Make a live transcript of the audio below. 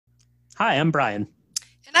Hi, I'm Brian,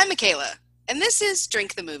 And I'm Michaela, and this is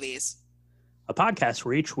Drink the Movies. a podcast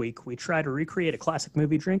where each week we try to recreate a classic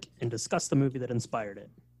movie drink and discuss the movie that inspired it.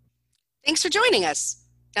 Thanks for joining us.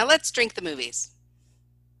 Now let's drink the movies.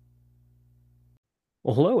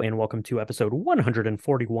 Well, hello and welcome to episode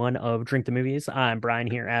 141 of Drink the Movies. I'm Brian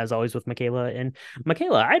here, as always, with Michaela. And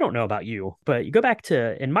Michaela, I don't know about you, but you go back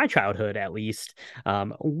to, in my childhood at least,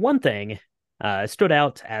 one thing stood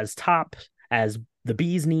out as top, as the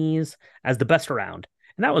bee's knees, as the best around.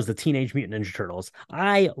 And that was the Teenage Mutant Ninja Turtles.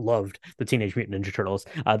 I loved the Teenage Mutant Ninja Turtles.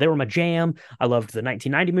 They were my jam. I loved the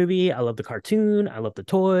 1990 movie. I loved the cartoon. I loved the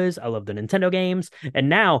toys. I loved the Nintendo games. And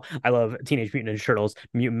now I love Teenage Mutant Ninja Turtles,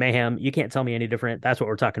 Mutant Mayhem. You can't tell me any different. That's what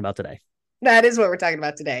we're talking about today. That is what we're talking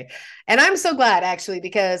about today. And I'm so glad actually,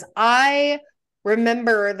 because I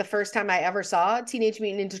remember the first time I ever saw Teenage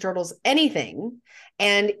Mutant Ninja Turtles anything,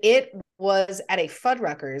 and it was at a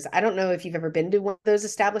Fuddruckers. I don't know if you've ever been to one of those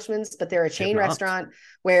establishments, but they're a chain restaurant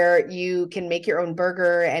where you can make your own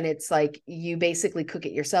burger, and it's like you basically cook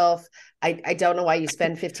it yourself. I don't know why you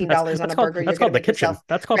spend $15 on a burger. That's called the kitchen. Yourself.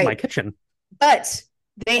 That's called my kitchen. But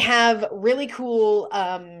they have really cool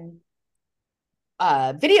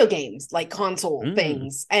video games, like console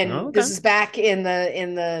things, and this is back in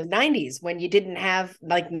the 90s when you didn't have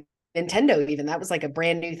like Nintendo. Even that was like a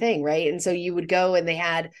brand new thing, right? And so you would go, and they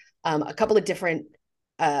had a couple of different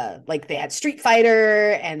like they had Street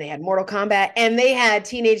Fighter, and they had Mortal Kombat, and they had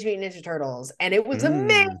Teenage Mutant Ninja Turtles, and it was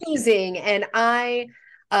amazing. And I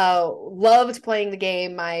loved playing the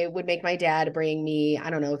game. I would make my dad bring me,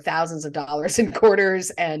 I don't know, thousands of dollars in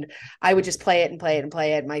quarters, and I would just play it and play it and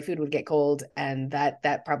play it. My food would get cold, and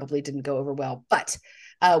that probably didn't go over well. But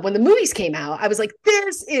when the movies came out, I was like,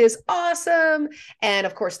 this is awesome. And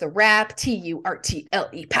of course, the rap,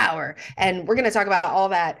 TURTLE power. And we're going to talk about all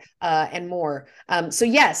that and more. So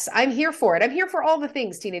yes, I'm here for it. I'm here for all the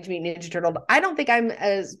things Teenage Mutant Ninja Turtle. I don't think I'm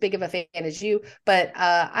as big of a fan as you, but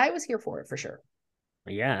I was here for it for sure.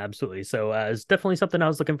 Yeah, absolutely. So it's definitely something I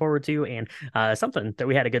was looking forward to, and something that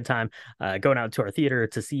we had a good time going out to our theater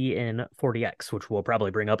to see in 40X, which we'll probably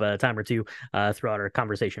bring up a time or two throughout our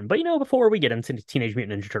conversation. But before we get into Teenage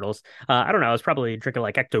Mutant Ninja Turtles, I don't know, I was probably drinking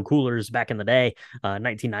like Ecto Coolers back in the day,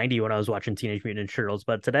 1990 when I was watching Teenage Mutant Ninja Turtles.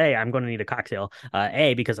 But today I'm going to need a cocktail.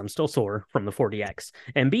 A, because I'm still sore from the 40X,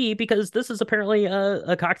 and B, because this is apparently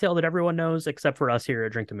a cocktail that everyone knows except for us here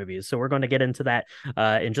at Drink the Movies. So we're going to get into that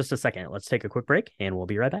in just a second. Let's take a quick break, and we'll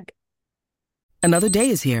be right back. Another day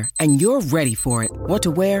is here, and you're ready for it. What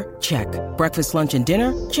to wear? Check. Breakfast, lunch, and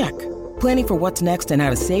dinner? Check. Planning for what's next and how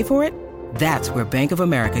to save for it? That's where Bank of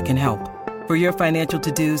America can help. For your financial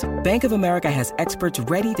to-dos, Bank of America has experts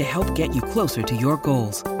ready to help get you closer to your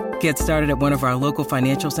goals. Get started at one of our local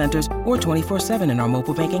financial centers or 24/7 in our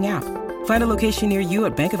mobile banking app. Find a location near you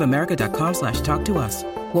at bankofamerica.com/talktous.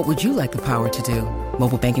 What would you like the power to do?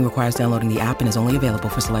 Mobile banking requires downloading the app and is only available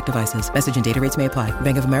for select devices. Message and data rates may apply.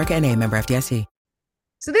 Bank of America N.A., member FDIC.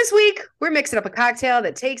 So this week, we're mixing up a cocktail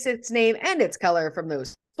that takes its name and its color from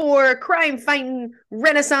those four crime-fighting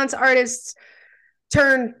Renaissance artists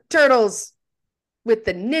turned turtles with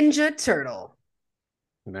the Ninja Turtle.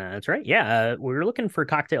 That's right. Yeah, we were looking for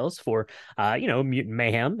cocktails for, Mutant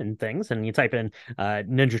Mayhem and things, and you type in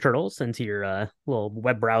Ninja Turtles into your little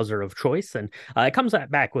web browser of choice, and it comes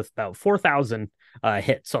back with about 4,000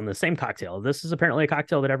 hits on the same cocktail. This is apparently a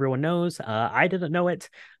cocktail that everyone knows. I didn't know it.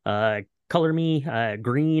 Color me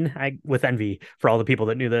green with envy for all the people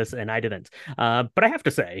that knew this, and I didn't. But I have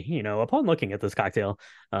to say, upon looking at this cocktail,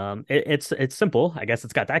 it's simple. I guess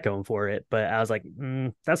it's got that going for it. But I was like,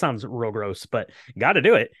 that sounds real gross, but got to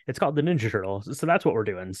do it. It's called the Ninja Turtle. So that's what we're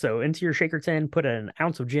doing. So into your shaker tin, put an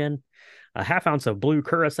ounce of gin, a half ounce of blue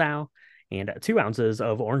curacao, and 2 ounces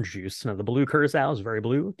of orange juice. Now, the blue curacao is very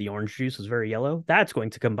blue. The orange juice is very yellow. That's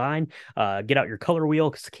going to combine. Get out your color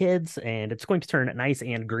wheel, kids, and it's going to turn nice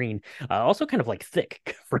and green. Also kind of like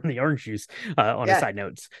thick from the orange juice on the side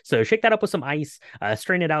notes. So shake that up with some ice.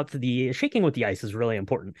 Strain it out. The shaking with the ice is really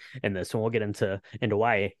important in this, and we'll get into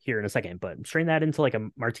why here in a second. But strain that into like a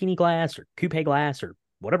martini glass or coupe glass or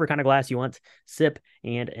whatever kind of glass you want. Sip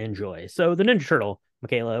and enjoy. So the Ninja Turtle.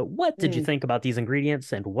 Michaela, what did you think about these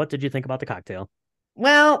ingredients, and what did you think about the cocktail?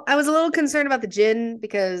 Well, I was a little concerned about the gin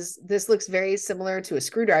because this looks very similar to a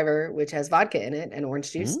screwdriver, which has vodka in it and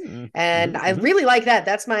orange juice. And I really like that.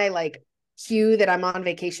 That's my like cue that I'm on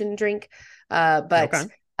vacation drink. But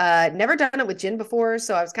never done it with gin before.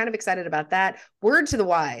 So I was kind of excited about that. Word to the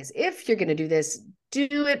wise, if you're going to do this, do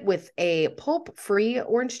it with a pulp-free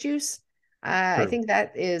orange juice. I think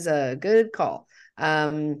that is a good call.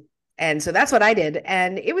 And so that's what I did.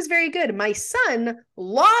 And it was very good. My son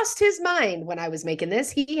lost his mind when I was making this.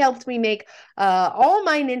 He helped me make all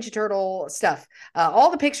my Ninja Turtle stuff, all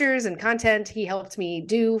the pictures and content he helped me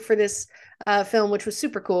do for this film, which was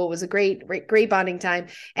super cool. It was a great bonding time.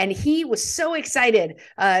 And he was so excited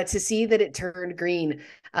to see that it turned green.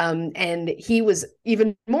 And he was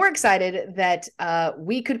even more excited that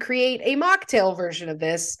we could create a mocktail version of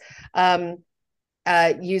this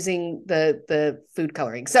using the food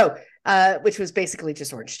coloring. So, which was basically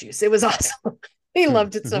just orange juice. It was awesome. He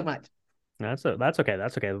loved it so much. That's okay.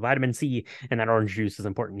 That's okay. The vitamin C in that orange juice is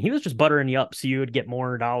important. He was just buttering you up so you would get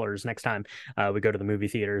more dollars next time we go to the movie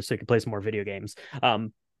theater, so you could play some more video games. But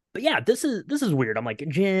yeah, this is weird. I'm like,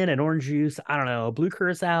 gin and orange juice. I don't know. Blue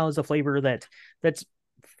curacao is a flavor that's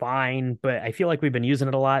fine, but I feel like we've been using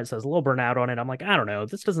it a lot, so I was a little burnt out on it. I'm like, I don't know,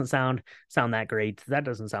 this doesn't sound that great. That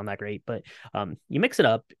doesn't sound that great. But you mix it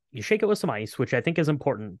up, you shake it with some ice, which I think is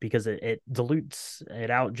important because it dilutes it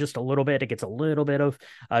out just a little bit. It gets a little bit of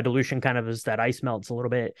dilution kind of as that ice melts a little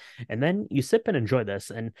bit, and then you sip and enjoy this.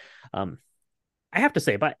 And I have to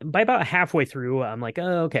say, by about halfway through, I'm like,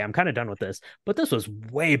 oh, okay, I'm kind of done with this. But this was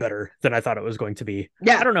way better than I thought it was going to be.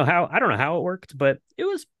 Yeah, I don't know how it worked, but it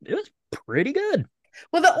was pretty good.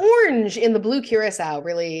 Well, the orange in the blue curacao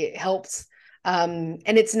really helps. And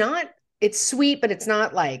it's sweet, but it's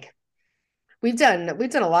not like we've done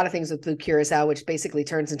a lot of things with blue curacao, which basically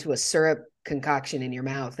turns into a syrup concoction in your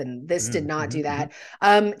mouth. And this did not do that.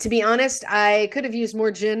 To be honest, I could have used more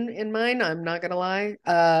gin in mine. I'm not going to lie.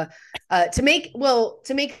 To make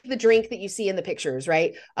the drink that you see in the pictures,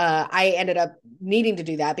 right? I ended up needing to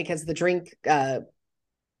do that because the drink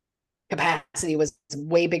capacity was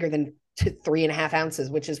way bigger than 3.5 ounces,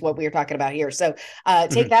 which is what we were talking about here. So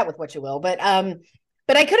take that with what you will. But I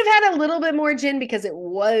could have had a little bit more gin because it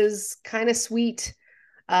was kind of sweet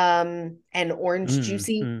and orange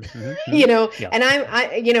juicy, you know. Yeah. And I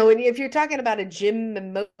if you're talking about a gin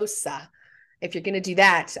mimosa, if you're going to do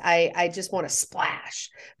that, I just want a splash.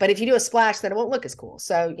 But if you do a splash, then it won't look as cool.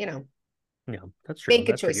 So, yeah, that's true. Make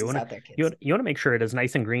good choices out there, kids. You want to make sure it is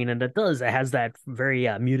nice and green, and it does. It has that very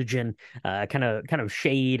mutagen kind of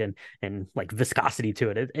shade and like viscosity to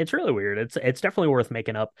it. It's really weird. It's definitely worth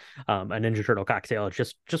making up a Ninja Turtle cocktail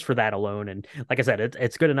just for that alone. And like I said,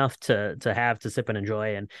 it's good enough to have to sip and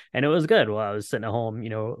enjoy. And it was good while I was sitting at home,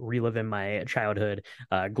 reliving my childhood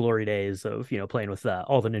glory days of playing with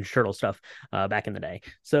all the Ninja Turtle stuff back in the day.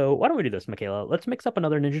 So why don't we do this, Michaela? Let's mix up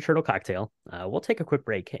another Ninja Turtle cocktail. We'll take a quick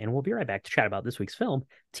break, and we'll be right back to chat about this week's film,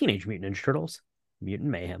 Teenage Mutant Ninja Turtles, Mutant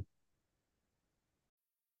Mayhem.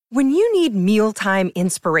 When you need mealtime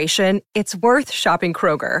inspiration, it's worth shopping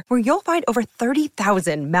Kroger, where you'll find over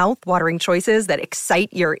 30,000 mouth-watering choices that excite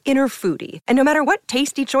your inner foodie. And no matter what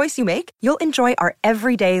tasty choice you make, you'll enjoy our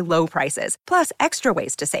everyday low prices, plus extra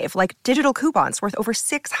ways to save, like digital coupons worth over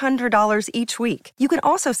 $600 each week. You can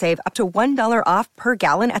also save up to $1 off per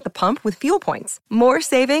gallon at the pump with fuel points. More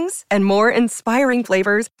savings and more inspiring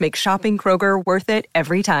flavors make shopping Kroger worth it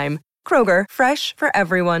every time. Kroger, fresh for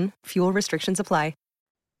everyone. Fuel restrictions apply.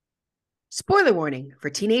 Spoiler warning for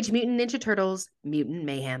Teenage Mutant Ninja Turtles, Mutant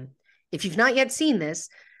Mayhem. If you've not yet seen this,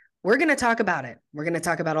 we're going to talk about it. We're going to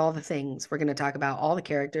talk about all the things. We're going to talk about all the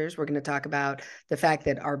characters. We're going to talk about the fact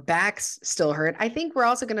that our backs still hurt. I think we're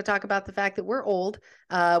also going to talk about the fact that we're old.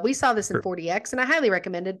 We saw this in 4DX, and I highly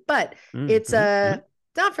recommend it, but it's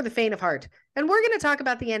not for the faint of heart. And we're going to talk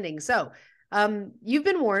about the ending. So you've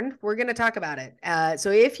been warned. We're going to talk about it. So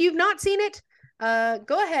if you've not seen it,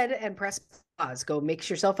 go ahead and press pause. Go mix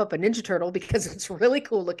yourself up a Ninja Turtle because it's really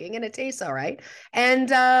cool looking and it tastes all right.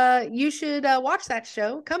 And you should watch that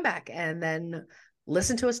show, come back, and then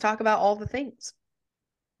listen to us talk about all the things.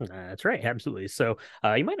 That's right. Absolutely. So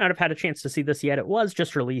you might not have had a chance to see this yet. It was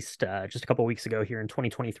just released just a couple weeks ago here in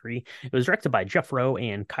 2023. It was directed by Jeff Rowe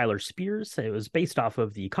and Kyler Spears. It was based off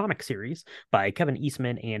of the comic series by Kevin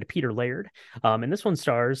Eastman and Peter Laird. And this one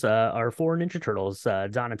stars our 4 Ninja Turtles.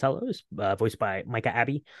 Donatello is voiced by Micah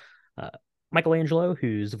Abbey. Michelangelo,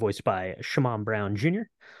 who's voiced by Shamon Brown Jr.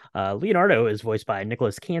 Leonardo is voiced by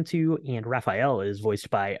Nicholas Cantu, and Raphael is voiced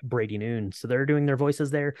by Brady Noon. So they're doing their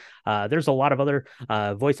voices there. There's a lot of other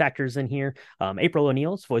voice actors in here. April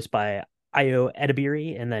O'Neil's voiced by Io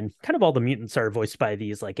Edebiri, and then kind of all the mutants are voiced by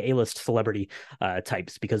these like A-list celebrity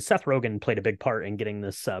types, because Seth Rogen played a big part in getting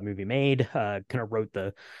this movie made, kind of wrote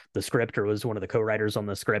the script, or was one of the co-writers on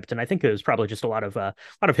the script. And I think it was probably just a lot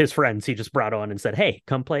of his friends he just brought on and said, hey,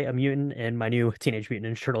 come play a mutant in my new Teenage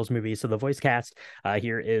Mutant Ninja Turtles movie. So the voice cast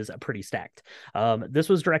here is pretty stacked. This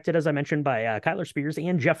was directed, as I mentioned, by Kyler Spears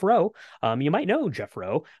and Jeff Rowe. You might know Jeff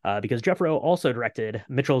Rowe because Jeff Rowe also directed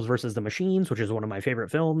Mitchell's versus the Machines, which is one of my favorite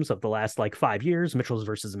films of the last like 5 years. Mitchell's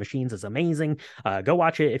versus the Machines is amazing. Go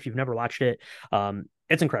watch it if you've never watched it.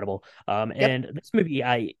 It's incredible. And this movie,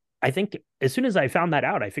 I think as soon as I found that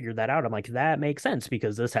out, I figured that out. I'm like, that makes sense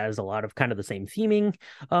because this has a lot of kind of the same theming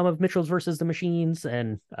of Mitchell's versus the Machines.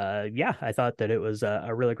 And yeah, I thought that it was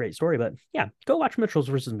a really great story. But yeah, go watch Mitchell's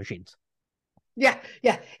versus Machines. Yeah,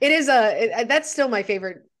 it is that's still my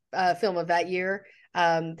favorite film of that year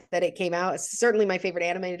that it came out. It's certainly my favorite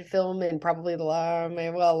animated film in probably the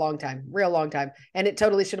long time, real long time, and it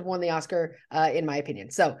totally should have won the Oscar in my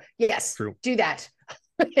opinion. So yes, True. Do that.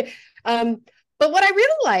 But what I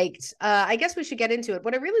really liked, I guess we should get into it.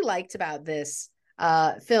 What I really liked about this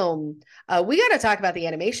film, we got to talk about the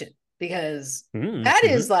animation because that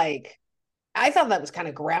is like, I thought that was kind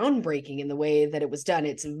of groundbreaking in the way that it was done.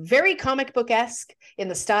 It's very comic book-esque in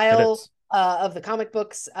the style of the comic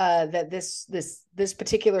books that this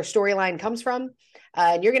particular storyline comes from.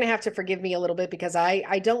 And you're going to have to forgive me a little bit because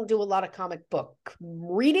I don't do a lot of comic book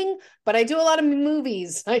reading, but I do a lot of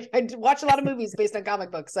movies. I watch a lot of movies based on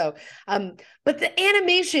comic books. So, but the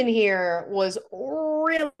animation here was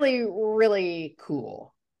really, really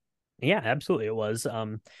cool. Yeah, absolutely. It was.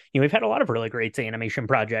 We've had a lot of really great animation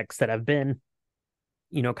projects that have been,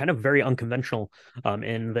 kind of very unconventional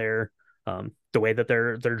in their the way that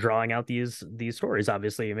they're drawing out these stories.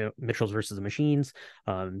 Obviously, Mitchell's versus the Machines,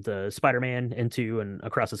 the Spider-Man Into and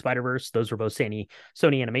Across the Spider-Verse, those were both Sony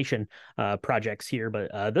Animation projects here,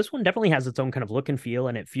 but this one definitely has its own kind of look and feel,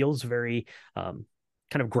 and it feels very kind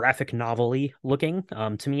of graphic novel-y looking.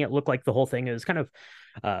 To me, it looked like the whole thing is kind of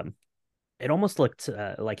it almost looked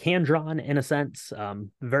like hand-drawn in a sense,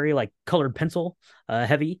 very like colored pencil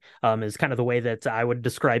heavy is kind of the way that I would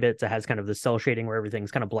describe it. It has kind of the cell shading where everything's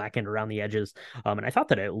kind of blackened around the edges. And I thought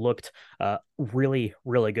that it looked really,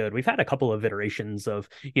 really good. We've had a couple of iterations of,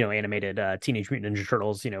 animated Teenage Mutant Ninja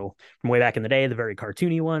Turtles, from way back in the day, the very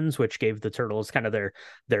cartoony ones, which gave the turtles kind of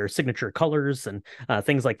their signature colors and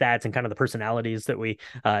things like that, and kind of the personalities that we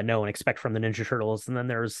know and expect from the Ninja Turtles. And then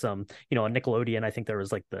there's some, on Nickelodeon, I think there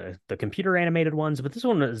was like the computer animated ones, but this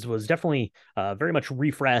one was definitely very much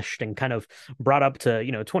refreshed and kind of brought up to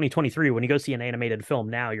 2023. When you go see an animated film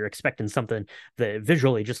now, you're expecting something that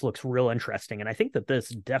visually just looks real interesting, and I think that this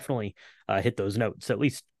definitely hit those notes. At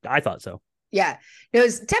least I thought so. Yeah, it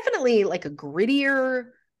was definitely like a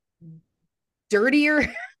grittier,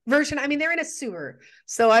 dirtier version. I mean, they're in a sewer,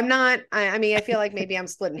 so I'm not. I mean, I feel like maybe I'm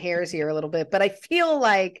splitting hairs here a little bit, but I feel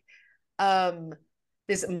like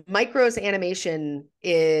this Micros animation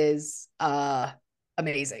is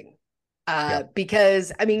amazing.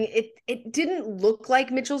 Because I mean, it didn't look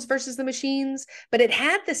like Mitchell's versus the Machines, but it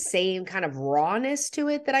had the same kind of rawness to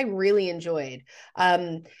it that I really enjoyed.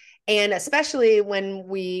 And especially when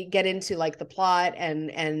we get into like the plot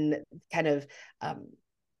and kind of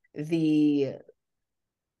the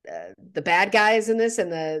bad guys in this,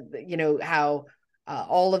 and the how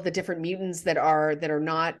all of the different mutants that are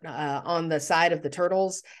not on the side of the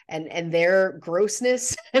turtles and their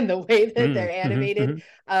grossness and the way that they're animated.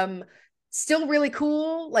 Still really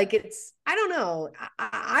cool. Like, it's, I don't know.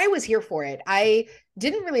 I was here for it. I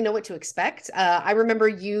didn't really know what to expect. I remember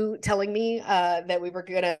you telling me that we were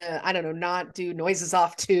gonna, I don't know, not do Noises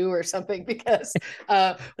Off 2 or something because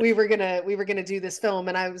we were gonna do this film,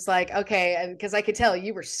 and I was like, okay, and because I could tell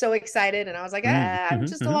you were so excited, and I was like, I'm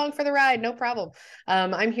just along for the ride, no problem.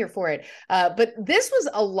 I'm here for it. But this was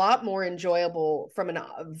a lot more enjoyable from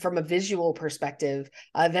a visual perspective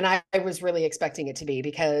than I was really expecting it to be,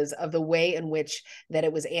 because of the way in which that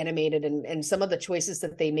it was animated and some of the choices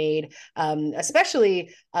that they made, especially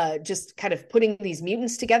just kind of putting these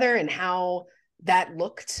mutants together and how that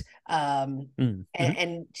looked,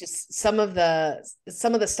 and just some of the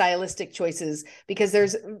stylistic choices, because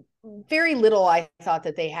there's very little, I thought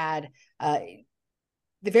that they had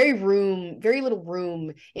very little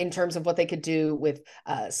room in terms of what they could do with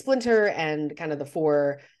Splinter and kind of the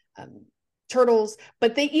four turtles,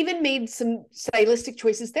 but they even made some stylistic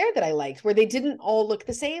choices there that I liked, where they didn't all look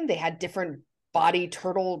the same. They had different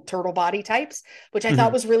turtle body types, which I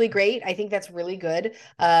thought was really great. I think that's really good,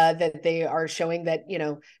 that they are showing that,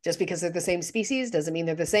 just because they're the same species doesn't mean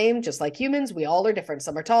they're the same. Just like humans, we all are different.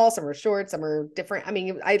 Some are tall, some are short, some are different. I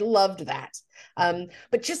mean, I loved that.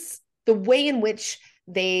 But just the way in which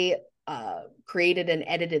they created and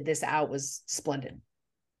edited this out was splendid.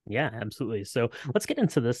 Yeah, absolutely. So let's get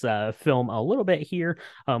into this film a little bit here.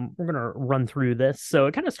 We're going to run through this. So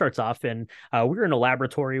it kind of starts off in, we're in a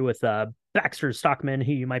laboratory with Baxter Stockman,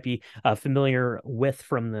 who you might be familiar with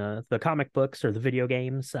from the comic books or the video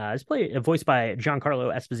games, is voiced by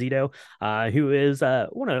Giancarlo Esposito, who is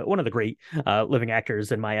one of the great living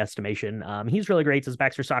actors in my estimation. He's really great as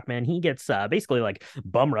Baxter Stockman. He gets basically like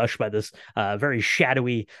bum rushed by this very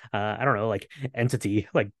shadowy, I don't know, like entity,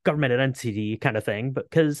 like government entity kind of thing, but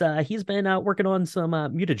because he's been working on some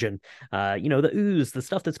mutagen, the ooze, the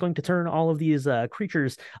stuff that's going to turn all of these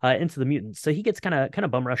creatures into the mutants. So he gets kind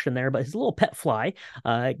of bum rushed in there, but his little pet fly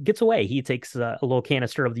gets away. He takes a little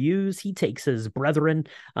canister of the ooze. He takes his brethren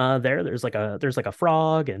there. There's like a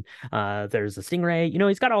frog, and there's a stingray.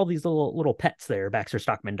 He's got all these little pets there. Baxter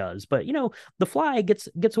Stockman does, but the fly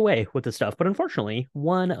gets away with the stuff. But unfortunately,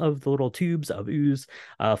 one of the little tubes of ooze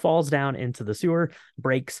falls down into the sewer,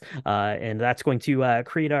 breaks, and that's going to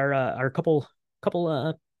create our couple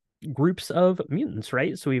groups of mutants,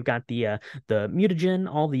 right? So we've got the mutagen,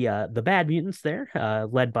 all the bad mutants there,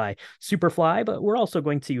 led by Superfly, but we're also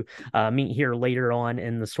going to meet here later on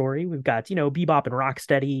in the story. We've got Bebop and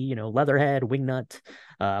Rocksteady, Leatherhead, Wingnut,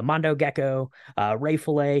 Mondo Gecko, Ray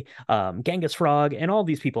Fillet, Genghis Frog, and all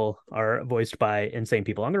these people are voiced by insane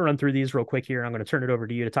people. I'm going to run through these real quick here. I'm going to turn it over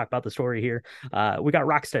to you to talk about the story here. We got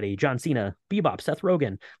Rocksteady, John Cena, Bebop, Seth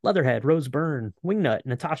Rogen, Leatherhead, Rose Byrne, Wingnut,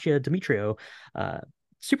 Natasha Demetrio,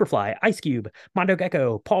 Superfly, Ice Cube, Mondo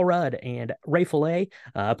Gecko, Paul Rudd, and Ray Fillet,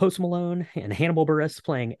 Post Malone, and Hannibal Buress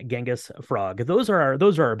playing Genghis Frog. Those are our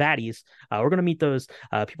baddies. We're going to meet those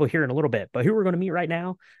people here in a little bit, but who we're going to meet right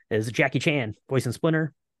now is Jackie Chan, voicing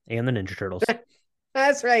Splinter and the Ninja Turtles.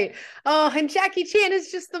 That's right. Oh, and Jackie Chan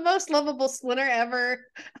is just the most lovable Splinter ever.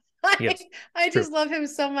 Yes, I just love him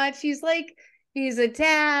so much. He's a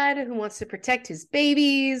dad who wants to protect his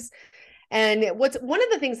babies. And one of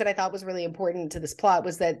the things that I thought was really important to this plot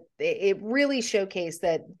was that it really showcased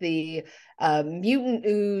that the mutant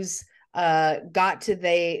ooze got to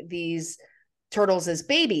these turtles as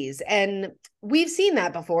babies. And we've seen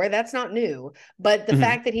that before. That's not new. But the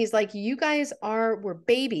fact that he's like, you guys were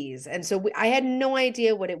babies. And so I had no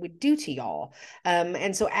idea what it would do to y'all.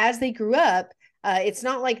 And so as they grew up, it's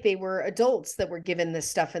not like they were adults that were given this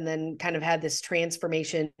stuff and then kind of had this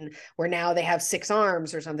transformation where now they have 6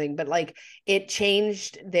 arms or something, but like it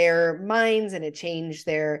changed their minds and it changed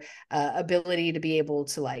their ability to be able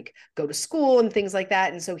to like go to school and things like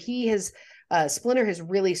that. And so Splinter has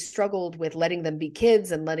really struggled with letting them be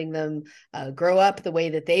kids and letting them grow up the way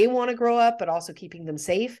that they want to grow up, but also keeping them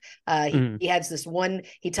safe. He has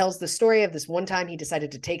he tells the story of this one time he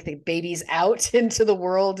decided to take the babies out into the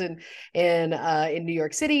world in New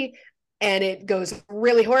York City. And it goes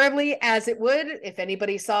really horribly, as it would. If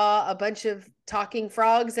anybody saw a bunch of talking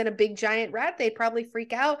frogs and a big giant rat, they'd probably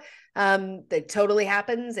freak out. That totally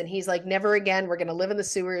happens. And he's like, never again. We're going to live in the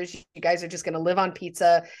sewers. You guys are just going to live on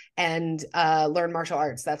pizza and learn martial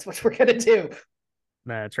arts. That's what we're going to do.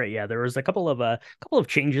 That's right. Yeah, there was a couple of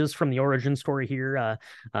changes from the origin story here.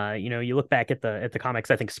 You look back at the comics.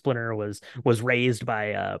 I think Splinter was raised by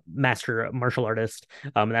a master martial artist,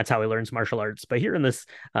 and that's how he learns martial arts. But here in this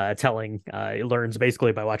telling, he learns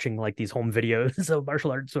basically by watching like these home videos of martial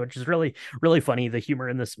arts, which is really really funny. The humor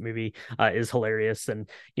in this movie is hilarious, and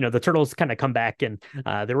the turtles kind of come back and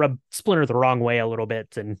they rub Splinter the wrong way a little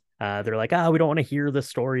bit, and they're like, we don't want to hear this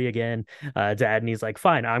story again, Dad. And he's like,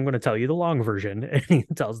 fine, I'm going to tell you the long version. And he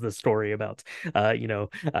tells this story about,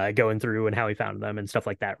 going through and how he found them and stuff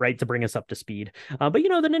like that, right? To bring us up to speed. But,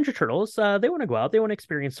 the Ninja Turtles, they want to go out. They want to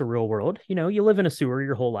experience the real world. You live in a sewer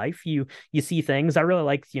your whole life. You see things. I really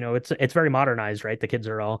like, it's very modernized, right? The kids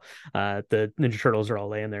are all, the Ninja Turtles are all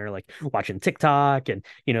laying there, like watching TikTok and,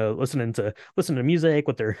 listening to music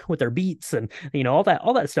with their beats and, all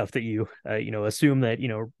that stuff that you assume that,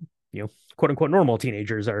 quote unquote normal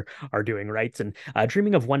teenagers are doing, right? And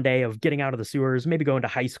dreaming of one day of getting out of the sewers, maybe going to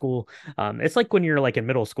high school. It's like when you're like in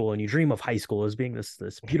middle school and you dream of high school as being this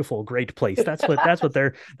beautiful, great place. That's what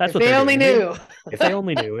they're if they only knew. If they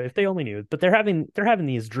only knew. But they're having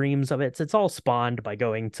these dreams of it. It's all spawned by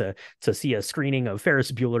going to see a screening of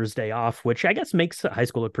Ferris Bueller's Day Off, which I guess makes high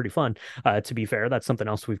school look pretty fun. To be fair, that's something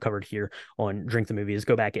else we've covered here on Drink the Movies.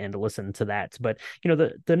 Go back and listen to that. But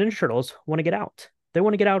the Ninja Turtles want to get out. They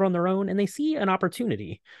want to get out on their own, and they see an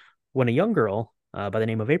opportunity when a young girl by the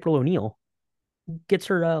name of April O'Neil gets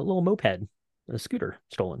her little moped, a scooter,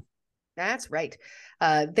 stolen. That's right.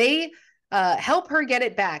 They help her get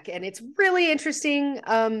it back, and it's really interesting.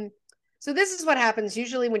 So this is what happens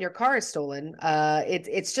usually when your car is stolen.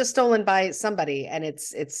 It's just stolen by somebody, and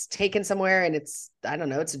it's taken somewhere, and it's a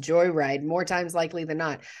joyride more times likely than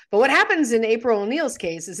not. But what happens in April O'Neil's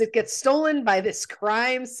case is it gets stolen by this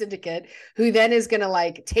crime syndicate, who then is going to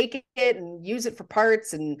like take it and use it for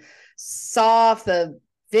parts and saw off the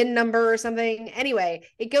VIN number or something. Anyway,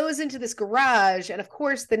 it goes into this garage, and of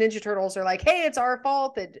course the Ninja Turtles are like, hey, it's our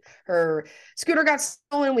fault that her scooter got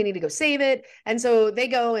stolen, we need to go save it. And so they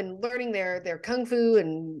go, and learning their kung fu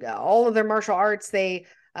and all of their martial arts, they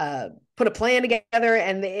put a plan together,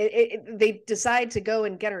 and they decide to go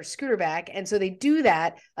and get her scooter back. And so they do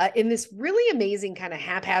that in this really amazing kind of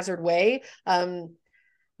haphazard way.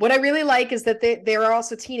 What I really like is that they're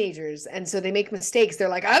also teenagers, and so they make mistakes. They're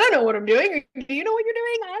like, I don't know what I'm doing. Do you know what you're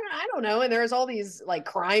doing? I don't know. And there's all these like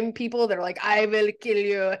crime people that are like, I will kill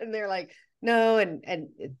you. And they're like, no. And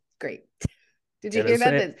it's great. Did you hear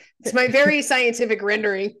that? It's my very scientific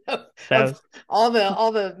rendering of all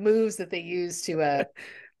the moves that they use to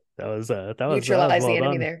that was neutralize well the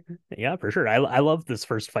enemy done. there. Yeah, for sure. I love this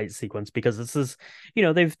first fight sequence because this is,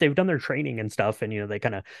 they've done their training and stuff, and they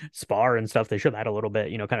kind of spar and stuff. They show that a little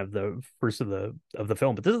bit, kind of the first of the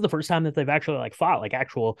film. But this is the first time that they've actually like fought like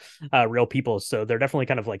actual real people. So they're definitely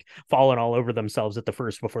kind of like falling all over themselves at the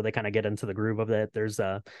first before they kind of get into the groove of it. There's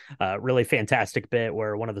a really fantastic bit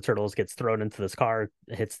where one of the turtles gets thrown into this car,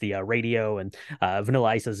 hits the radio, and Vanilla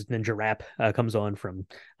Ice's Ninja Rap comes on from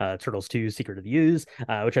Turtles 2: Secret of the Ooze,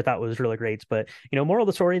 which I thought was really great. But moral of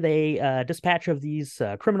the story, they dispatch of these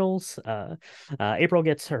criminals. April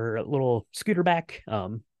gets her little scooter back,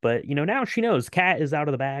 but now she knows Cat is out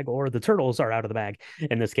of the bag, or the turtles are out of the bag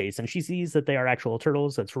in this case, and she sees that they are actual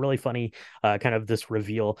turtles. That's really funny, kind of this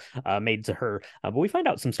reveal made to her. But we find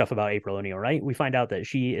out some stuff about April O'Neil, right? We find out that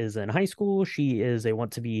she is in high school. She is a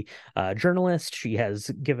want-to-be journalist. She has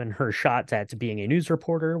given her shot at being a news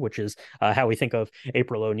reporter, which is how we think of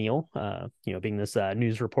April O'Neil, being this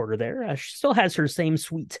news reporter there. She still has her same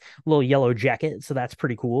sweet little yellow jacket, so that's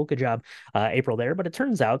pretty cool. Good job, April there. But it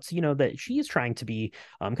turns out, that she is trying to be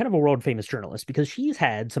kind of a world famous journalist because she's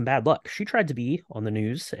had some bad luck. She tried to be on the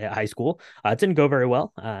news at high school. It didn't go very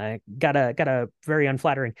well. Got a very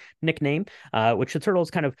unflattering nickname, which the turtles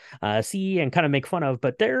kind of see and kind of make fun of.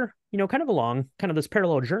 But they're kind of along kind of this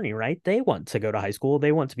parallel journey, right? They want to go to high school.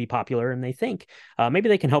 They want to be popular, and they think maybe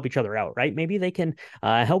they can help each other out, right? Maybe they can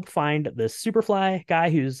help find this Superfly guy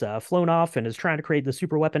who's flown off and is trying to create the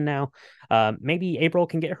super weapon now. Maybe April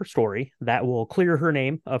can get her story that will clear her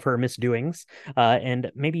name of her misdoings. And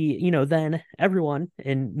maybe, then everyone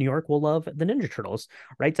in New York will love the Ninja Turtles,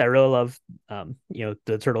 right? I really love,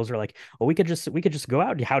 the turtles are like, well, we could just go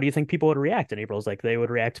out. How do you think people would react? And April's like, they would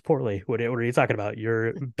react poorly. What are you talking about?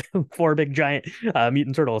 You're four big giant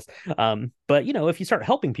mutant turtles. But if you start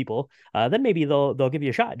helping people, then maybe they'll give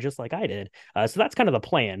you a shot, just like I did. So that's kind of the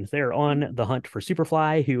plan. They're on the hunt for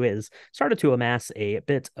Superfly, who has started to amass a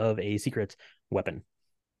bit of a secret weapon.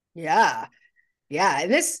 Yeah.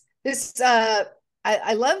 And this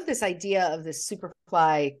I love this idea of this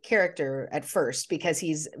Superfly character at first, because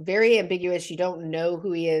he's very ambiguous. You don't know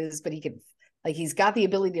who he is, but he's got the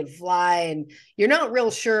ability to fly, and you're not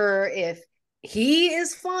real sure if he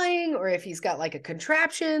is flying or if he's got like a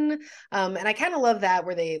contraption. And I kind of love that,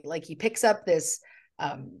 where he picks up this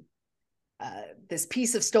this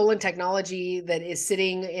piece of stolen technology that is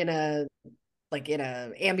sitting in a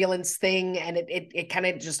ambulance thing, and it kind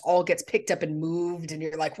of just all gets picked up and moved, and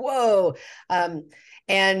you're like, whoa. And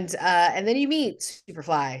then you meet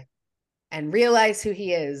Superfly and realize who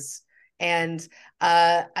he is. And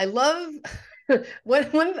I love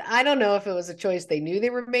one, I don't know if it was a choice they knew they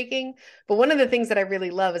were making, but one of the things that I really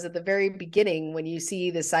love is at the very beginning, when you see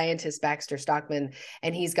the scientist Baxter Stockman,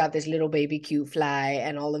 and he's got this little baby cute fly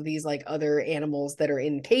and all of these like other animals that are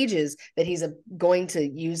in cages that he's going to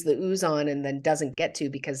use the ooze on, and then doesn't get to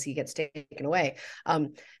because he gets taken away.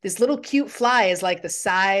 This little cute fly is like the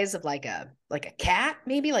size of like a cat,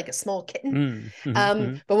 maybe like a small kitten.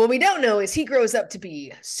 But what we don't know is he grows up to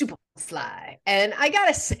be Superfly. And I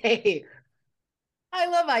gotta say, I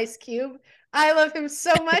love Ice Cube. I love him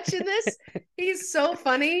so much in this. He's so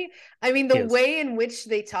funny. I mean, the way in which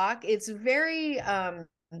they talk, it's very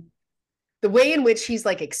the way in which he's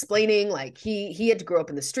like explaining, like he had to grow up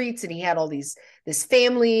in the streets, and he had all this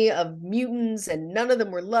family of mutants, and none of them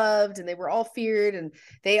were loved, and they were all feared, and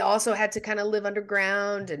they also had to kind of live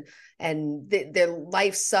underground, and their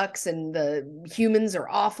life sucks, and the humans are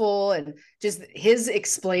awful, and just his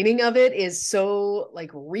explaining of it is so like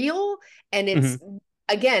real, and it's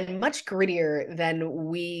again much grittier than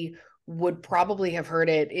we would probably have heard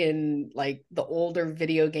it in like the older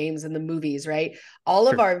video games and the movies, right? All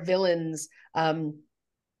of our villains,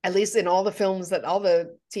 at least in all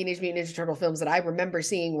the Teenage Mutant Ninja Turtle films that I remember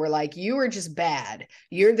seeing, were like, you are just bad.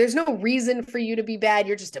 There's no reason for you to be bad.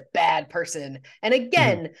 You're just a bad person. And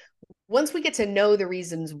again, once we get to know the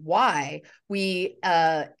reasons why, we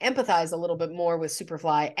empathize a little bit more with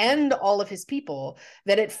Superfly and all of his people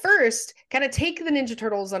that at first kind of take the Ninja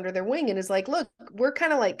Turtles under their wing and is like, look, we're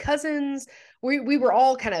kind of like cousins. We were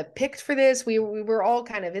all kind of picked for this. We were all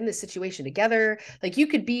kind of in this situation together. Like, you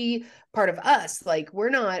could be part of us. Like, we're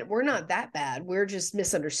not that bad. We're just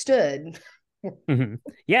misunderstood. Mm-hmm.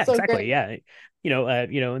 Yeah, So exactly. great. Yeah.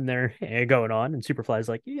 And they're going on, and Superfly's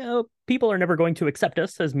like, people are never going to accept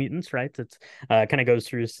us as mutants, right? It's kind of goes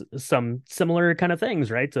through some similar kind of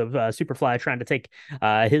things, right? Of Superfly trying to take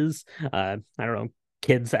his I don't know,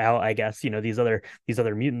 kids out, I guess. These other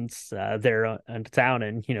mutants there into town,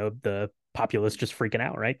 and the populace just freaking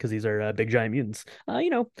out, right? Because these are big giant mutants.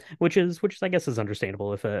 Which I guess is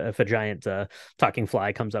understandable. If a giant talking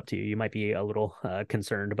fly comes up to you, you might be a little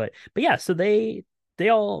concerned. But yeah, so they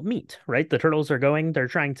all meet, right? The turtles are going. They're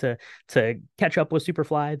trying to catch up with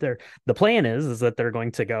Superfly. The plan is that they're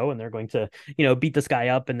going to go and they're going to beat this guy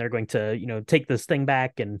up, and they're going to take this thing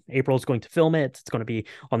back. And April's going to film it. It's going to be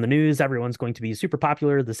on the news. Everyone's going to be super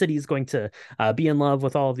popular. The city's going to be in love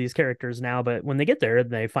with all of these characters now. But when they get there,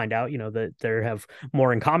 they find out that they have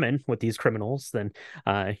more in common with these criminals than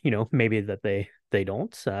maybe that they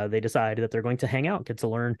don't. They decide that they're going to hang out, get to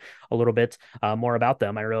learn a little bit more about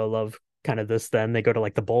them. I really love kind of this. Then they go to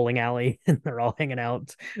like the bowling alley and they're all hanging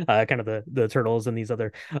out, kind of the turtles and these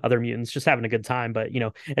other mutants just having a good time. But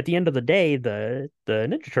at the end of the day, the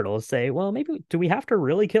Ninja Turtles say, well, maybe do we have to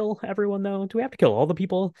really kill everyone though? Do we have to kill all the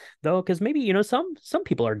people though? Because maybe some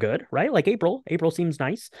people are good, right? Like April seems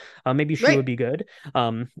nice. Maybe she would be good.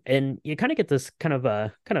 And you kind of get this kind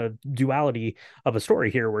of duality of a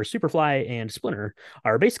story here where Superfly and Splinter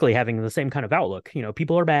are basically having the same kind of outlook.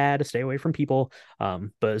 People are bad, stay away from people.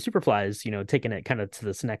 But Superfly is taking it kind of to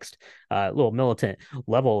this next little militant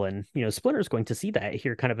level, and Splinter's going to see that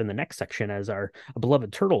here kind of in the next section as our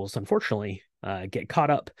beloved turtles unfortunately get caught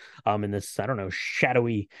up in this, I don't know,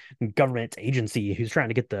 shadowy government agency who's trying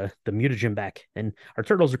to get the mutagen back, and our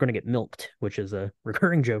turtles are going to get milked, which is a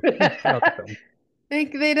recurring joke throughout the film.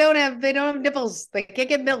 They don't have nipples. They can't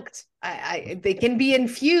get milked. They can be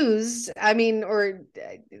infused. I mean, or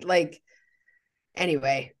like,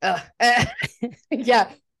 anyway.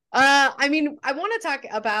 Yeah. I mean, I want to talk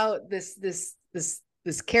about this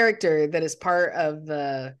character that is part of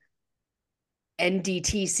the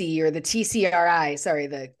NDTC, or the TCRI, sorry,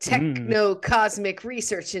 the Techno Cosmic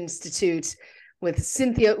Research Institute, with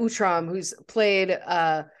Cynthia Utrom, who's played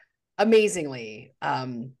amazingly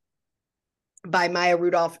by Maya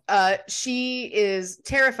Rudolph. She is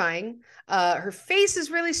terrifying. Her face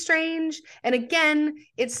is really strange, and again,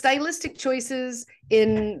 it's stylistic choices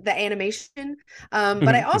in the animation.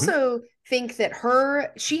 But I also think that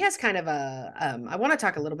she has kind of a. I want to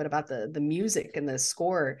talk a little bit about the music and the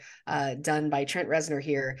score done by Trent Reznor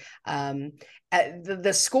here.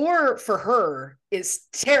 The score for her is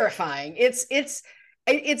terrifying. It's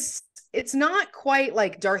not quite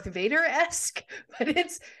like Darth Vader-esque, but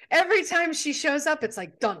it's every time she shows up, it's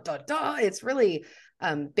like dun dun dun. It's really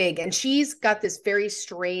big, and she's got this very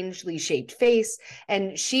strangely shaped face,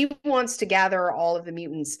 and she wants to gather all of the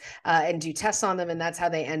mutants and do tests on them, and that's how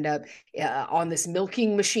they end up on this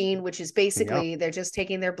milking machine, which is basically they're just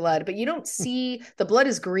taking their blood, but you don't see the blood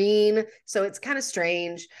is green, so it's kind of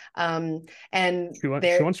strange. And she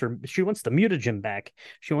wants the mutagen back.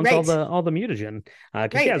 She wants all the mutagen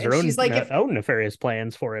because she has her own nefarious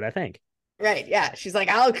plans for it, I think. Right. Yeah. She's like,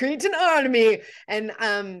 I'll create an army. And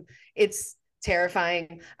it's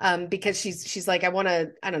terrifying because she's like, I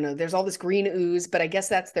don't know, there's all this green ooze, but I guess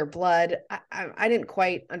that's their blood. I didn't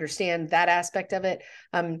quite understand that aspect of it.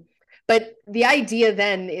 But the idea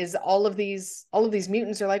then is all of these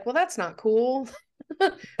mutants are like, well, that's not cool. It's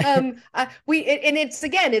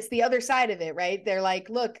the other side of it, right? They're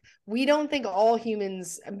like, look, we don't think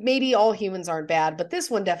maybe all humans aren't bad, but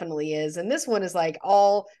this one definitely is. And this one is like,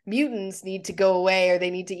 all mutants need to go away, or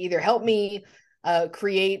they need to either help me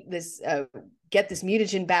create this, get this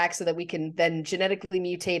mutagen back so that we can then genetically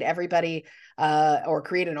mutate everybody, or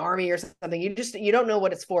create an army or something. You don't know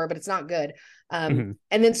what it's for, but it's not good. And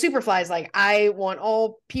then Superfly's like, I want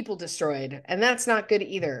all people destroyed, and that's not good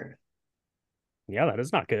either. Yeah, that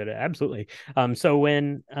is not good. Absolutely. So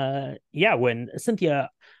when Cynthia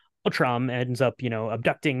Ultron ends up,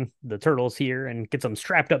 abducting the turtles here and gets them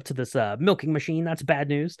strapped up to this milking machine. That's bad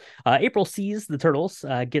news. April sees the turtles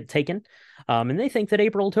get taken, and they think that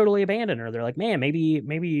April totally abandoned her. They're like, man,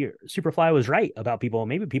 maybe Superfly was right about people.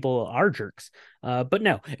 Maybe people are jerks. But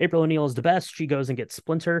no, April O'Neil is the best. She goes and gets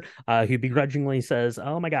Splinter, who begrudgingly says,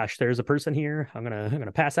 "Oh my gosh, there's a person here. I'm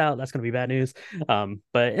gonna pass out. That's gonna be bad news."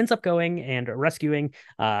 But ends up going and rescuing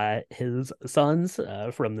his sons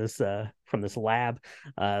from this lab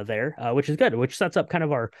there, which is good, which sets up kind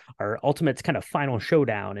of our ultimate kind of final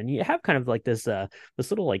showdown. And you have kind of like this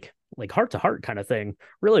little like heart to heart kind of thing,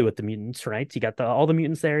 really, with the mutants, right? You got all the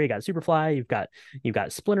mutants there. You got Superfly. You've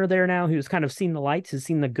got Splinter there now, who's kind of seen the light, who's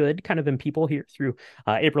seen the good kind of in people here through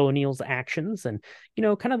April O'Neil's actions, and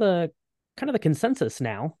kind of the consensus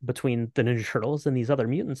now between the Ninja Turtles and these other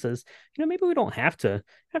mutants is, maybe we don't have to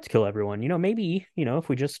kill everyone. Maybe, if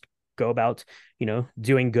we just go about,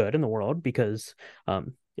 doing good in the world, because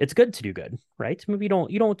it's good to do good, right? Maybe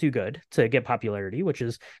you don't do good to get popularity, which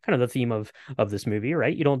is kind of the theme of this movie,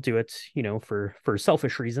 right? You don't do it, for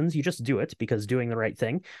selfish reasons. You just do it because doing the right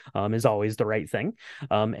thing is always the right thing.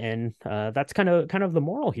 And that's kind of the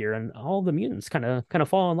moral here, and all the mutants kind of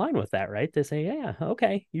fall in line with that, right? They say, yeah,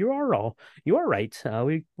 okay, you are right.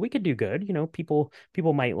 We could do good.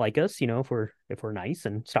 People might like us, if we're nice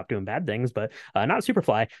and stop doing bad things, but not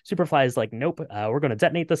Superfly. Superfly is like, nope, we're going to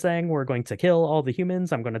detonate this thing. We're going to kill all the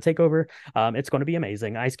humans. I'm going to take over. It's going to be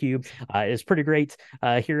amazing. Ice Cube is pretty great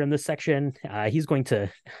here in this section. He's going to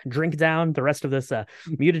drink down the rest of this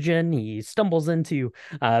mutagen. He stumbles into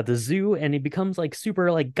the zoo, and he becomes like super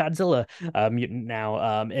like Godzilla mutant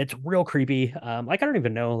now. It's real creepy. Like, I don't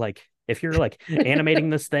even know, like, if you're like animating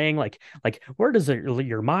this thing, like where does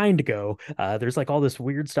your mind go? There's like all this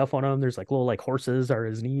weird stuff on him. There's like little like horses are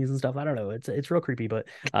his knees and stuff. I don't know. It's real creepy, but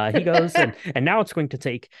he goes and now it's going to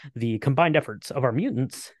take the combined efforts of our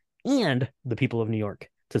mutants and the people of New York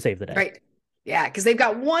to save the day. Right. Yeah, because they've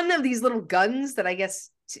got one of these little guns that I guess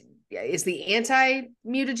is the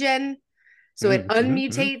anti-mutagen. So it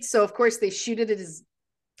unmutates. So of course they shoot it at his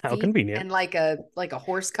how convenient. And like a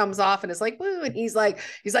horse comes off and it's like, woo, and he's like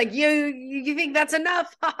you think that's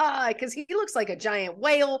enough? Because he looks like a giant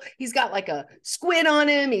whale. He's got like a squid on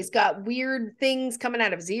him. He's got weird things coming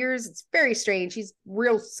out of his ears. It's very strange. He's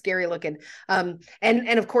real scary looking. And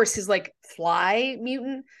of course his like fly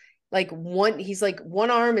mutant, he's like one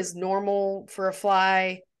arm is normal for a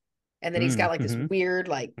fly, and then he's got like this weird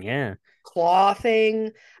like claw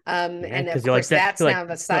thing. And of course that's now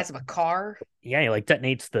the size of a car. Yeah, he like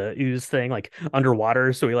detonates the ooze thing like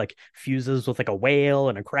underwater, so he like fuses with like a whale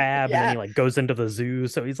and a crab, and then he like goes into the zoo.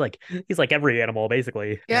 So he's like every animal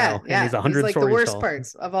basically. Yeah, now. And he's 100 like stories the worst tall.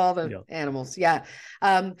 parts of all the animals. Yeah.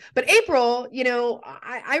 But April,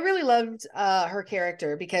 I really loved her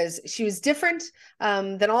character because she was different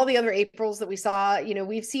than all the other Aprils that we saw.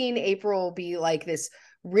 We've seen April be like this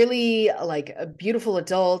really like a beautiful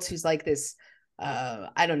adult who's like this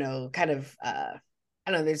I don't know, kind of I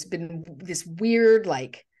don't know, there's been this weird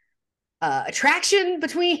like attraction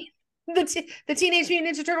between the Teenage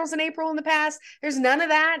Mutant Ninja Turtles and April in the past. There's none of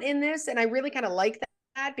that in this, and I really kind of like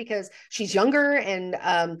that because she's younger and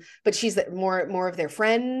but she's more of their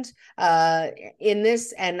friend in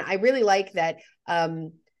this, and I really like that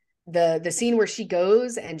the scene where she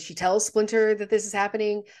goes and she tells Splinter that this is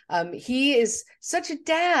happening. He is such a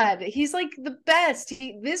dad. He's like the best.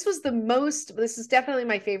 This is definitely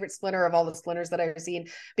my favorite Splinter of all the Splinters that I've seen,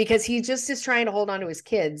 because he just is trying to hold on to his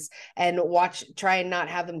kids and try and not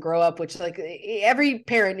have them grow up, which like every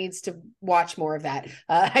parent needs to watch more of that.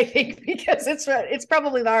 I think, because it's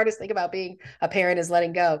probably the hardest thing about being a parent is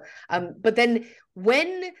letting go. But then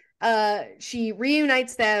when she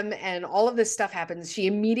reunites them and all of this stuff happens, she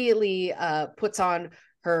immediately puts on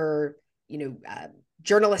her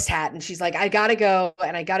journalist hat, and she's like, I gotta go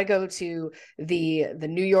to the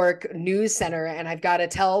New York News Center, and I've got to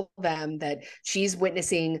tell them that she's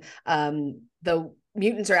witnessing the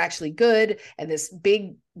mutants are actually good, and this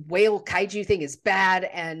big whale kaiju thing is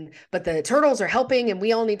bad, but the turtles are helping, and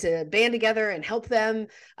we all need to band together and help them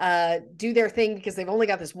do their thing, because they've only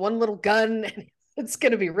got this one little gun and it's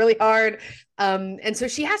going to be really hard. And so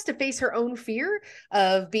she has to face her own fear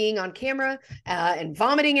of being on camera and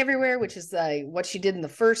vomiting everywhere, which is what she did in the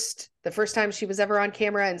first time she was ever on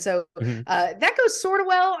camera. And so that goes sort of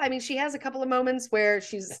well. I mean, she has a couple of moments where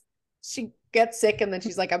she gets sick and then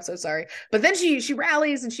she's like, I'm so sorry. But then she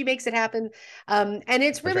rallies and she makes it happen. And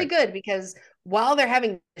it's really good, because while they're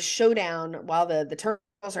having the showdown, while the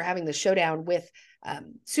turtles are having the showdown with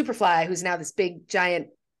Superfly, who's now this big giant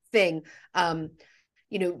thing,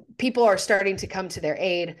 people are starting to come to their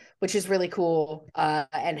aid, which is really cool,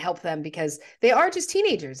 and help them because they are just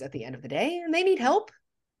teenagers at the end of the day and they need help.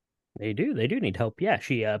 They do need help. Yeah,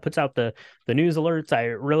 she puts out the news alerts. I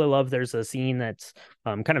really love. There's a scene that's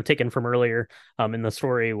kind of taken from earlier in the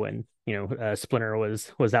story when Splinter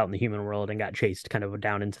was out in the human world and got chased kind of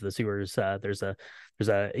down into the sewers. There's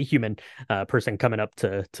a human person coming up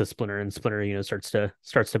to Splinter, and Splinter starts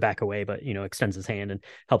to back away, but extends his hand and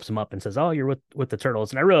helps him up and says, "Oh, you're with the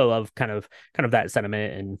turtles." And I really love kind of that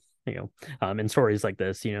sentiment and in stories like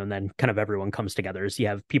this, and then kind of everyone comes together. So you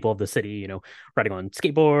have people of the city, riding on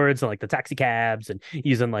skateboards and like the taxi cabs and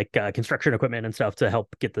using like construction equipment and stuff to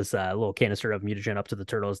help get this little canister of mutagen up to the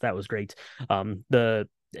turtles. That was great.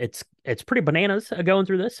 It's pretty bananas going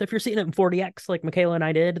through this. If you're seeing it in 40x like Michaela and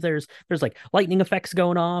I did, there's like lightning effects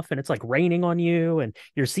going off and it's like raining on you and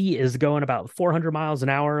your seat is going about 400 miles an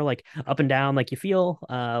hour, like up and down, like you feel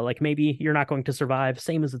like maybe you're not going to survive,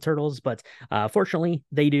 same as the turtles, but fortunately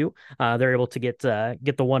they do. They're able to get the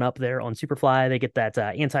one up there on Superfly. They get that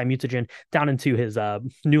anti-mutagen down into his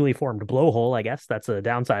newly formed blowhole. I guess that's the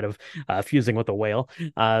downside of fusing with a whale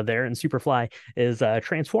there. And Superfly is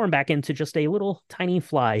transformed back into just a little tiny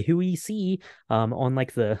fly who we see on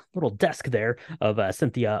like the little desk there of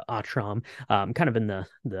Cynthia Otram, kind of in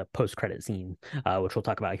the post-credit scene, which we'll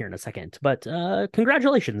talk about here in a second. But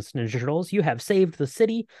congratulations, Ninja Turtles. You have saved the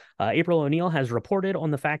city. April O'Neil has reported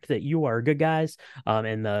on the fact that you are good guys,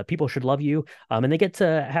 and the people should love you. And they get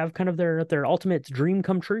to have kind of their ultimate dream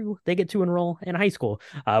come true. They get to enroll in high school,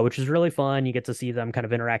 which is really fun. You get to see them kind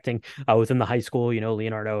of interacting within the high school.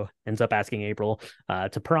 Leonardo ends up asking April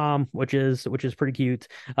to prom, which is pretty cute.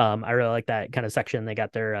 I really like that kind of section. They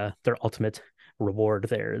got their ultimate reward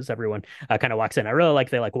there as everyone kind of walks in. I really like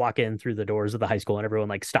they like walk in through the doors of the high school and everyone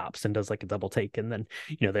like stops and does like a double take, and then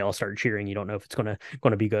they all start cheering. You don't know if it's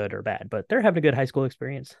gonna be good or bad, but they're having a good high school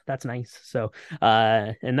experience. That's nice. So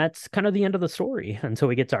and that's kind of the end of the story until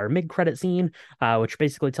we get to our mid-credit scene, which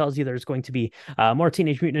basically tells you there's going to be more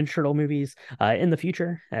Teenage Mutant Ninja Turtle movies in the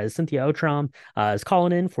future, as Cynthia Otram is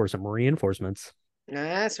calling in for some reinforcements.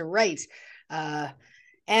 That's right.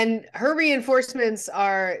 And her reinforcements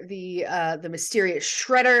are the mysterious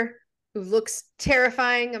Shredder, who looks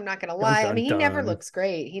terrifying. I'm not gonna lie. I mean, he never looks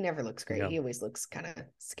great. He always looks kind of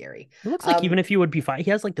scary. It looks like even if you would be fighting,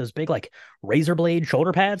 he has like those big like razor blade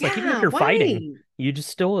shoulder pads. Like even if you're fighting, you just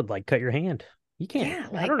still would like cut your hand. You can't. Yeah,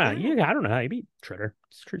 like, I don't know. I don't know how you beat Shredder.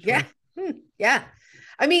 Yeah. Yeah.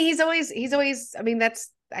 I mean, he's always. I mean,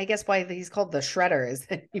 that's I guess why he's called the Shredder, is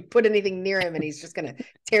that you put anything near him and he's just gonna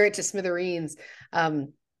tear it to smithereens.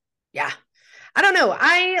 Yeah. I don't know.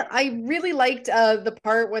 I really liked the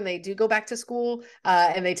part when they do go back to school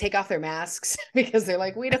and they take off their masks because they're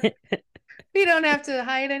like, we don't have to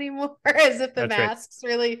hide anymore, as if the masks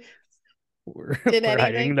really did anything.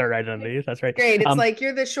 Hiding their identities. That's right. Great. It's like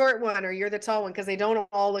you're the short one or you're the tall one because they don't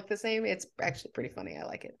all look the same. It's actually pretty funny. I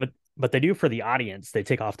like it. But they do for the audience. They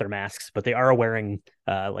take off their masks, but they are wearing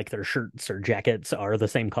like their shirts or jackets are the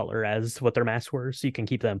same color as what their masks were, so you can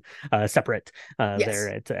keep them separate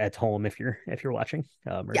there at home if you're watching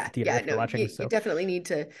or theater if you're watching. You definitely need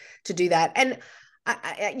to do that. And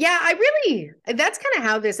I really, that's kind of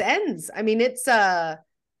how this ends. I mean, it's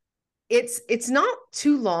not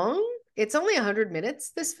too long. It's only 100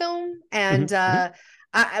 minutes, this film, and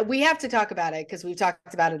we have to talk about it because we've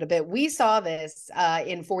talked about it a bit. We saw this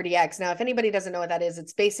in 40X. Now, if anybody doesn't know what that is,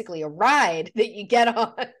 it's basically a ride that you get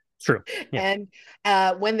on. True. Yeah.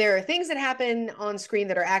 And when there are things that happen on screen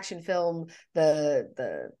that are action film,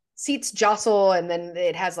 the seats jostle, and then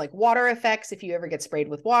it has like water effects if you ever get sprayed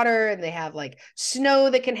with water, and they have like snow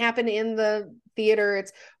that can happen in the theater.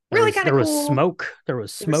 It's really kind of cool. There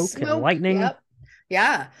was smoke and lightning.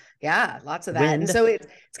 Yep. Yeah, lots of that. Wind. And so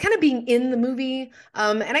it's kind of being in the movie.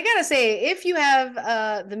 And I gotta say, if you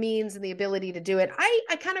have the means and the ability to do it,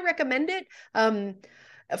 I kind of recommend it.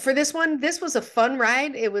 For this one, this was a fun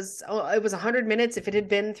ride. It was 100 minutes. If it had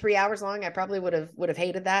been 3 hours long, I probably would have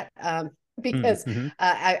hated that. Because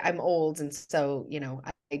I'm old, and so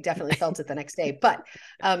I definitely felt it the next day. But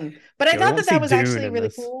I thought that was actually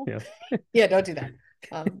really cool. Yeah, don't do that.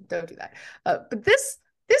 Don't do that. But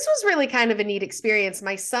this was really kind of a neat experience.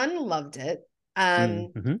 My son loved it.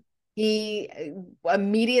 He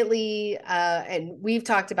immediately, and we've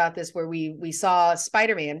talked about this, where we saw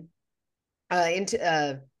Spider-Man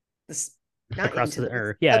into this. Across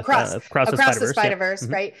the Spider-Verse,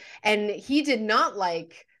 right? And he did not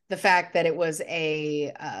like the fact that it was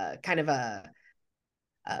a kind of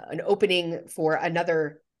an opening for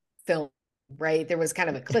another film right? There was kind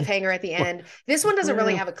of a cliffhanger at the end. This one doesn't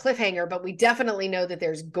really have a cliffhanger, but we definitely know that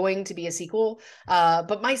there's going to be a sequel.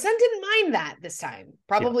 But my son didn't mind that this time,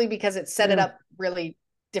 probably because it set it up really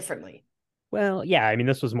differently. Well, yeah, I mean,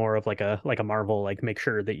 this was more of like a Marvel, like make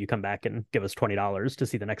sure that you come back and give us $20 to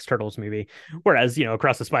see the next Turtles movie. Whereas,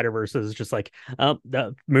 Across the Spider-Verse is just like, oh,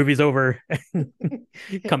 the movie's over.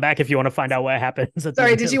 Come back if you want to find out what happens.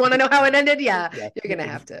 Sorry, did you want to know how it ended? Yeah. You're gonna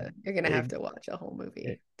have to watch a whole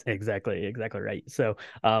movie. Exactly right. So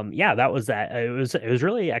yeah, that was that. It was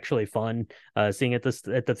really actually fun seeing it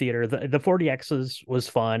at the theater. The 4DX was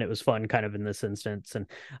fun. It was fun kind of in this instance, and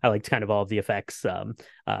I liked kind of all of the effects.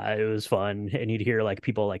 It was fun, and you'd hear like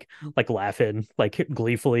people like laughing like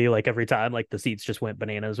gleefully like every time like the seats just went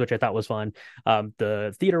bananas, which I thought was fun.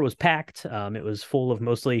 The theater was packed. It was full of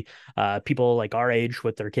mostly people like our age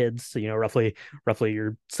with their kids, roughly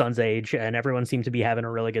your son's age, and everyone seemed to be having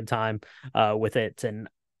a really good time with it, and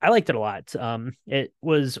I liked it a lot. It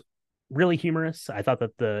was really humorous. I thought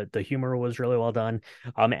that the humor was really well done.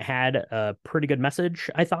 It had a pretty good message,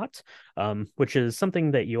 I thought, which is something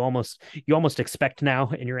that you almost expect now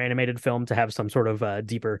in your animated film, to have some sort of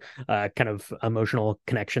deeper kind of emotional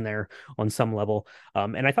connection there on some level.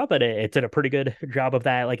 And I thought that it did a pretty good job of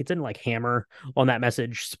that. Like, it didn't like hammer on that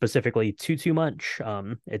message specifically too much.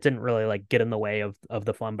 It didn't really like get in the way of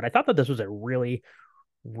the fun, but I thought that this was a really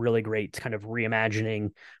great kind of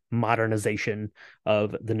reimagining, modernization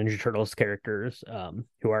of the Ninja Turtles characters,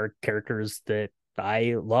 who are characters that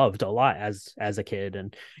I loved a lot as a kid.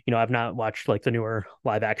 And I've not watched like the newer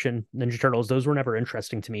live action Ninja Turtles. Those were never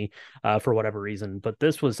interesting to me for whatever reason, but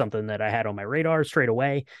this was something that I had on my radar straight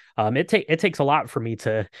away. It takes a lot for me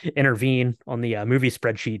to intervene on the movie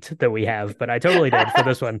spreadsheet that we have, but I totally did for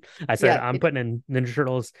this one. I said, I'm putting in Ninja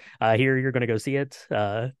Turtles here, you're going to go see it.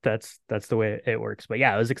 That's the way it works. But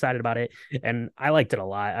yeah, I was excited about it, and I liked it a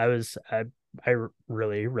lot. I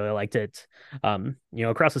really liked it.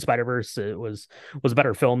 Across the Spider-Verse, it was a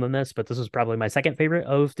better film than this, but this was probably my second favorite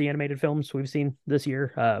of the animated films we've seen this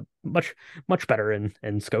year. Much better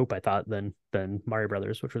in scope, I thought, than Mario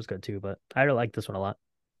Brothers, which was good too. But I really liked this one a lot.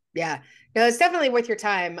 Yeah, no, it's definitely worth your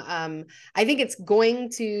time. I think it's going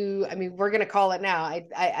to, I mean, we're going to call it now.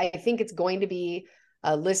 I think it's going to be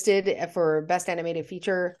listed for Best Animated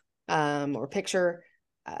Feature or Picture.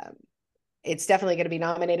 It's definitely going to be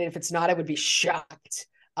nominated. If it's not, I would be shocked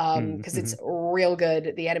because it's real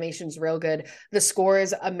good. The animation's real good. The score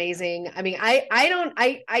is amazing. I mean,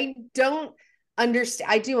 I don't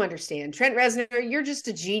understand. I do understand. Trent Reznor, you're just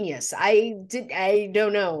a genius. I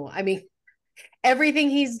don't know. I mean, everything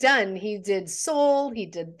he's done, he did Soul, he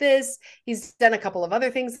did this, he's done a couple of other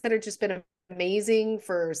things that have just been amazing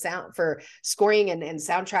for scoring and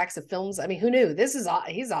soundtracks of films. I mean, who knew?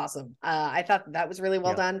 He's awesome. I thought that was really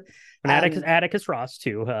well done. And Atticus Ross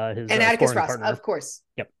too. Atticus Ross, partner. Of course.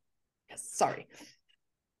 Yep. Yes, sorry.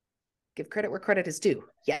 Give credit where credit is due.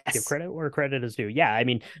 Yes. Give credit where credit is due. Yeah, I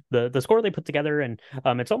mean, the score they put together, and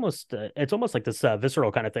it's almost like this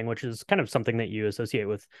visceral kind of thing, which is kind of something that you associate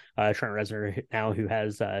with Trent Reznor now, who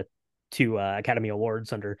has 2 Academy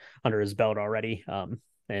Awards under his belt already,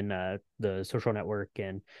 in The Social Network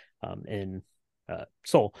and in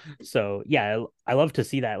Soul. So yeah, I love to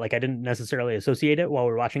see that. Like, I didn't necessarily associate it while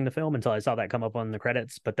we were watching the film until I saw that come up on the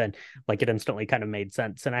credits, but then like it instantly kind of made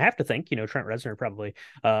sense. And I have to think, Trent Reznor probably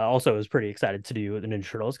also is pretty excited to do the Ninja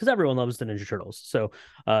Turtles, because everyone loves the Ninja Turtles. So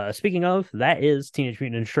speaking of, that is Teenage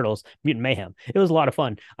Mutant Ninja Turtles Mutant Mayhem. It was a lot of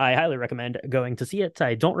fun. I highly recommend going to see it.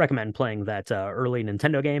 I don't recommend playing that early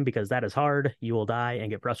Nintendo game, because that is hard. You will die and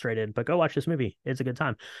get frustrated, but go watch this movie. It's a good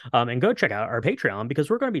time. And go check out our Patreon, because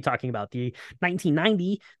we're going to be talking about the 1990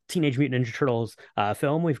 Teenage Mutant Ninja Turtles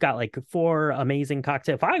film. We've got like 5 amazing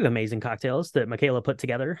cocktails that Michaela put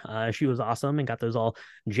together. She was awesome and got those all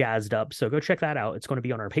jazzed up. So go check that out. It's going to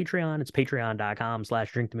be on our Patreon. It's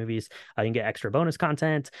patreon.com/drinkthemovies. You can get extra bonus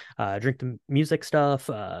content, drink the music stuff,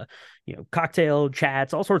 cocktail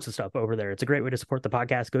chats, all sorts of stuff over there. It's a great way to support the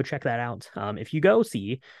podcast. Go check that out. If you go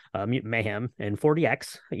see Mutant Mayhem in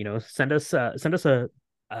 4DX, send us a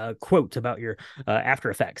quote about your after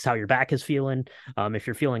effects, how your back is feeling, if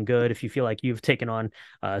you're feeling good, if you feel like you've taken on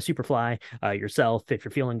Superfly yourself, if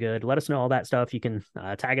you're feeling good, let us know all that stuff. You can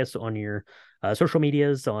tag us on your social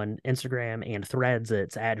medias, on Instagram and Threads.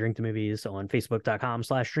 It's at Drink the Movies, on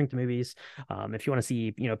Facebook.com/Drink the Movies. If you want to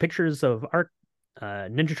see pictures of our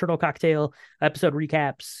Ninja Turtle cocktail episode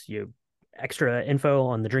recaps, extra info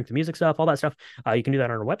on the Drink the Music stuff, all that stuff, you can do that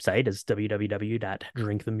on our website. It's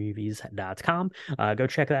www.drinkthemovies.com. Go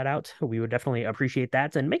check that out. We would definitely appreciate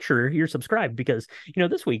that, and make sure you're subscribed, because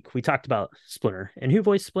this week we talked about Splinter, and who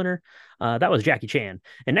voiced Splinter? That was Jackie Chan.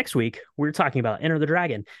 And next week, we're talking about Enter the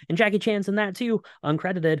Dragon. And Jackie Chan's in that too,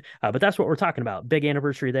 uncredited. But that's what we're talking about. Big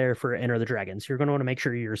anniversary there for Enter the Dragon. So you're going to want to make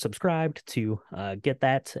sure you're subscribed to get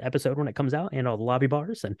that episode when it comes out, and all the lobby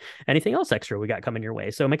bars and anything else extra we got coming your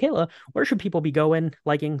way. So, Michaela, where should people be going,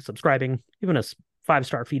 liking, subscribing, giving us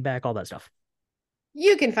 5-star feedback, all that stuff?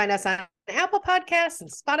 You can find us on Apple Podcasts and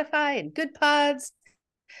Spotify and Good Pods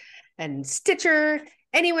and Stitcher,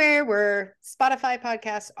 anywhere where Spotify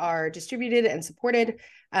podcasts are distributed and supported.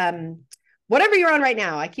 Whatever you're on right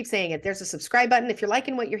now, I keep saying it, there's a subscribe button. If you're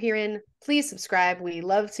liking what you're hearing, please subscribe. We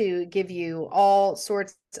love to give you all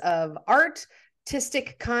sorts of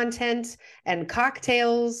artistic content and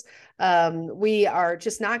cocktails. We are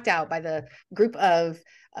just knocked out by the group of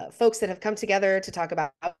folks that have come together to talk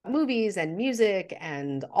about movies and music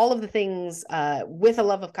and all of the things with a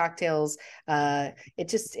love of cocktails.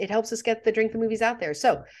 It helps us get the Drink the Movies out there.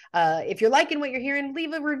 So if you're liking what you're hearing,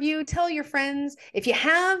 leave a review, tell your friends. If you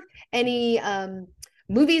have any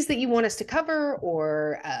movies that you want us to cover,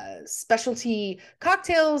 or specialty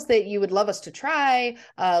cocktails that you would love us to try,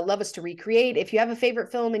 love us to recreate. If you have a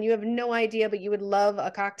favorite film and you have no idea, but you would love a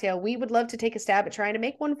cocktail, we would love to take a stab at trying to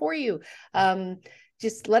make one for you.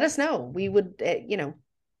 Just let us know. We would,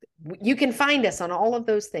 you can find us on all of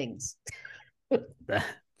those things.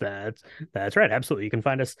 That's right. Absolutely. You can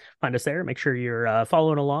find us there. Make sure you're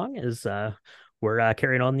following along as we're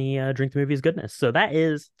carrying on the Drink the Movies goodness. So that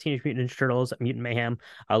is Teenage Mutant Ninja Turtles, Mutant Mayhem.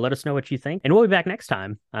 Let us know what you think. And we'll be back next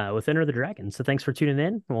time with Enter the Dragon. So thanks for tuning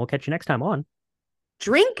in, and we'll catch you next time on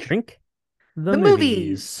Drink the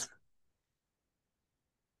Movies.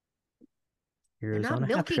 Here's They're not on a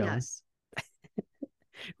milking half shell. us.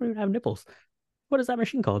 We don't even have nipples. What is that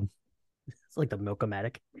machine called? It's like the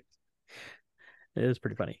Milk-O-Matic. It is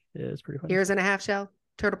pretty funny. Here's in a half shell.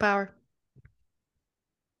 Turtle power.